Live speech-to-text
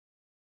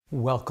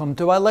Welcome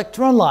to our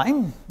lecture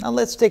online. Now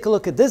let's take a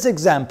look at this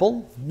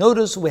example.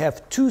 Notice we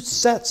have two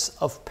sets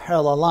of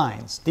parallel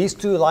lines. These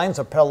two lines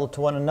are parallel to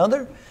one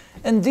another,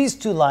 and these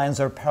two lines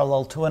are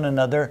parallel to one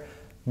another.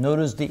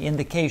 Notice the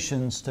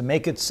indications to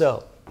make it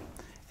so.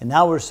 And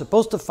now we're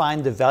supposed to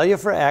find the value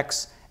for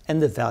x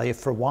and the value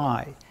for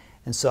y.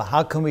 And so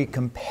how can we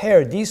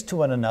compare these to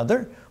one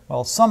another?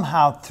 Well,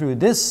 somehow through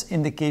this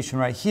indication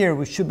right here,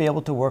 we should be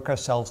able to work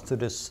ourselves to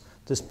this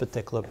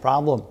particular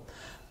problem.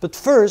 But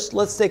first,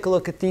 let's take a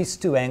look at these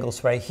two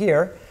angles right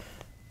here.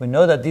 We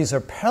know that these are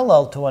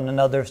parallel to one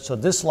another, so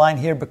this line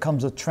here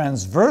becomes a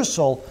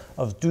transversal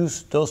of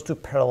those two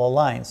parallel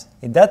lines.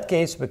 In that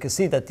case, we can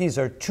see that these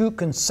are two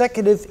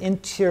consecutive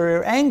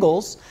interior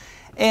angles,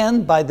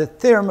 and by the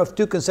theorem of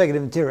two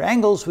consecutive interior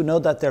angles, we know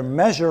that their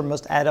measure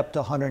must add up to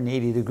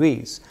 180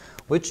 degrees,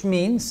 which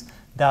means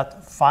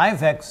that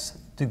 5x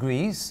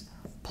degrees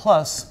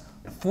plus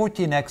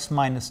 14x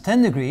minus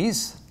 10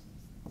 degrees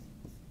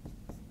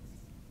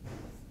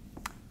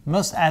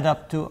must add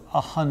up to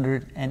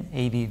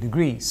 180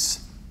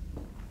 degrees.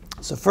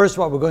 So first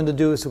what we're going to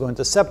do is we're going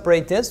to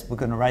separate this. We're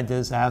going to write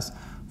this as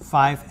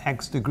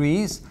 5x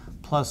degrees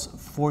plus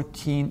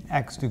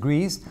 14x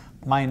degrees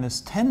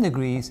minus 10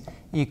 degrees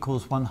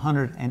equals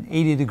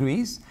 180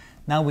 degrees.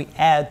 Now we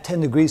add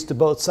 10 degrees to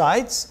both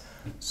sides.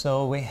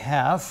 So we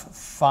have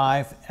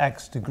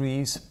 5x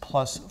degrees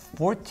plus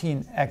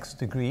 14x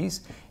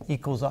degrees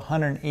equals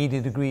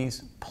 180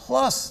 degrees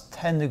plus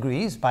 10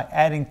 degrees. By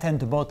adding 10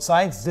 to both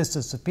sides, this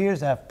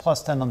disappears. I have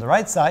plus 10 on the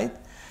right side.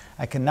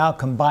 I can now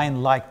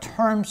combine like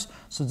terms.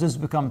 So this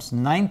becomes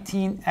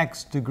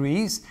 19x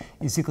degrees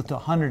is equal to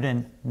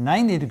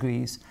 190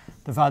 degrees.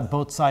 Divide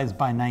both sides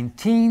by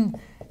 19.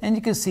 And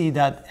you can see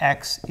that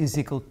x is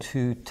equal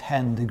to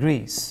 10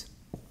 degrees.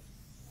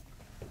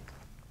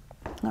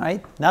 All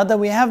right, now that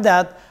we have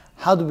that,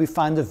 how do we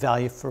find the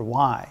value for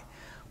y?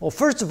 Well,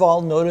 first of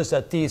all, notice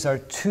that these are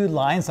two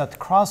lines that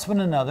cross one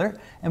another,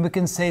 and we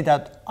can say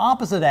that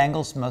opposite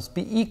angles must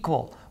be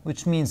equal,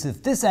 which means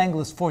if this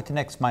angle is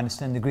 14x minus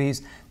 10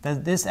 degrees,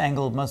 then this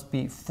angle must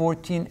be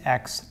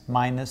 14x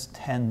minus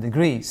 10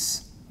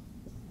 degrees.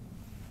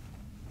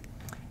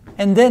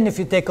 And then if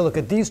you take a look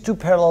at these two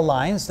parallel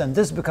lines, then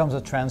this becomes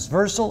a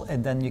transversal,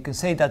 and then you can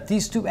say that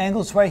these two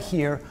angles right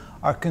here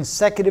are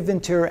consecutive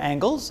interior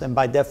angles, and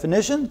by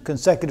definition,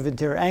 consecutive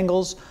interior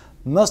angles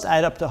must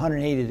add up to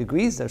 180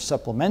 degrees. They're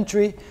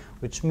supplementary,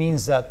 which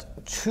means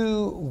that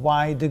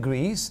 2y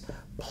degrees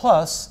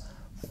plus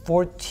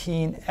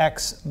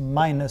 14x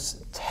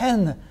minus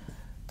 10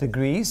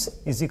 degrees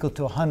is equal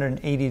to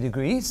 180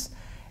 degrees.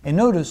 And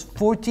notice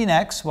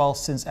 14x, well,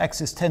 since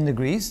x is 10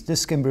 degrees,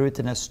 this can be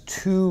written as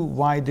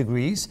 2y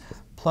degrees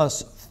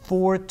plus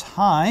 4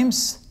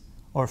 times,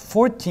 or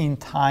 14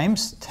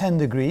 times 10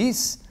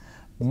 degrees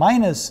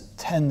minus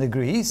 10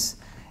 degrees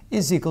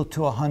is equal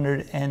to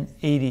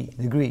 180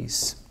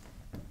 degrees.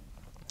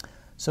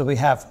 So we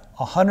have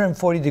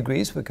 140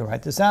 degrees, we can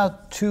write this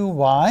out,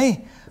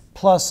 2y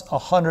plus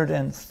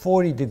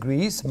 140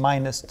 degrees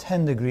minus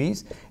 10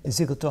 degrees is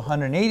equal to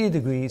 180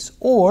 degrees,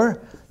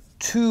 or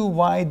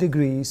 2y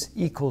degrees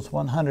equals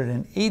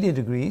 180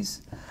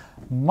 degrees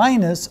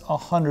minus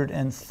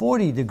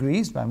 140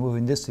 degrees by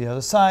moving this to the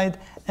other side,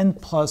 and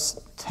plus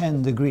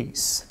 10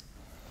 degrees.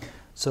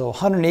 So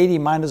 180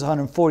 minus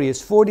 140 is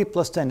 40,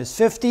 plus 10 is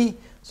 50.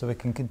 So we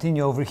can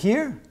continue over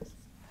here.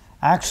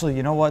 Actually,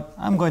 you know what?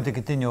 I'm going to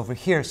continue over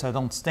here so I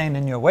don't stand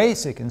in your way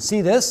so you can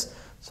see this.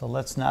 So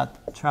let's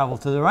not travel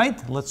to the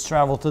right. Let's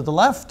travel to the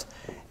left.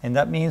 And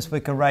that means we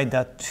can write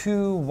that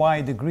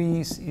 2y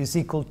degrees is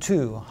equal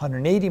to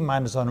 180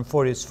 minus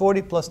 140 is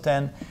 40, plus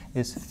 10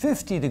 is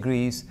 50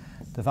 degrees.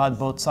 Divide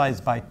both sides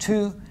by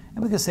 2.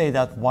 And we can say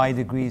that y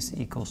degrees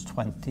equals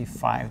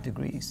 25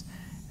 degrees.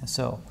 And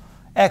so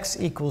x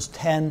equals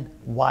 10,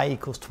 y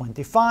equals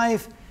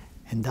 25,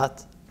 and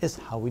that is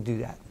how we do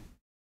that.